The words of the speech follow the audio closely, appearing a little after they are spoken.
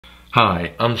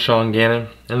Hi, I'm Sean Gannon,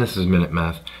 and this is Minute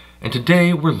Math, and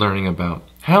today we're learning about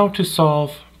how to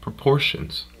solve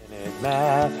proportions. Minute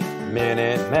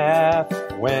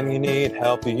Math, when you need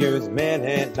help you use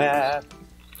Minute Math.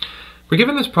 We're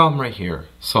given this problem right here.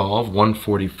 Solve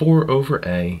 144 over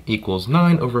a equals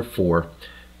 9 over 4,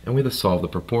 and we have to solve the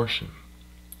proportion.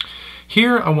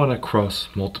 Here I want to cross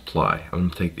multiply. I'm going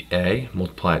to take the a,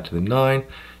 multiply it to the 9,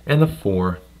 and the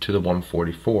 4 to the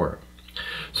 144.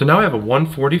 So now I have a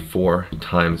 144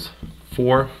 times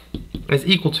 4 is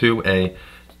equal to a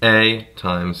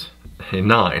times a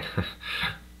 9.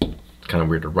 It's kind of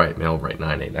weird to write. Maybe I'll write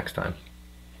 9a next time.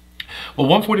 Well,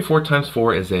 144 times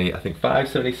 4 is I think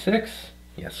 576.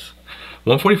 Yes.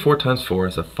 144 times 4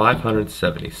 is a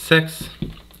 576,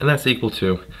 and that's equal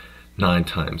to 9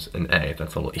 times an a.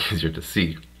 That's a little easier to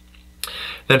see.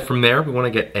 Then from there, we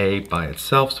want to get a by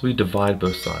itself, so we divide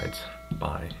both sides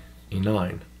by a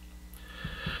 9.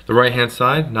 The right-hand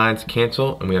side, 9's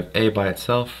cancel, and we have a by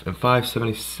itself, and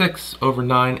 576 over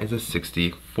 9 is a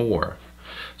 64.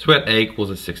 So we have a equals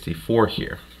a 64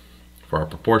 here for our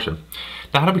proportion.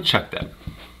 Now how do we check that?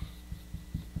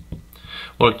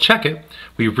 Well, to check it,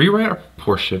 we rewrite our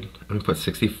proportion and we put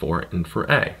 64 in for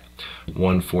a.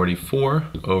 144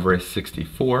 over a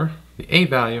 64, the a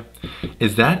value,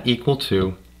 is that equal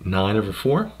to 9 over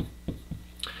 4?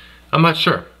 I'm not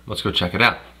sure. Let's go check it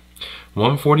out.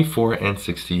 144 and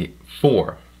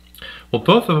 64. Well,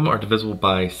 both of them are divisible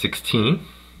by 16.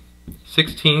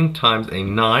 16 times a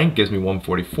 9 gives me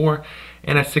 144,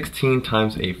 and a 16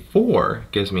 times a 4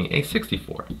 gives me a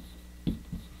 64.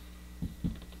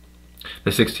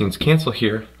 The 16's cancel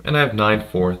here, and I have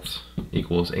 9/4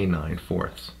 equals a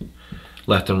 9/4.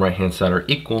 Left and right hand side are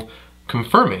equal,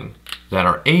 confirming that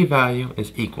our a value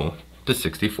is equal to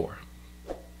 64.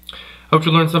 Hope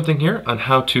you learned something here on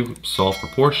how to solve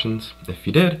proportions. If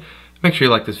you did, make sure you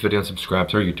like this video and subscribe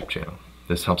to our YouTube channel.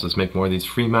 This helps us make more of these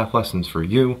free math lessons for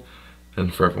you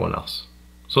and for everyone else.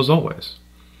 So as always,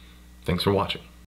 thanks for watching.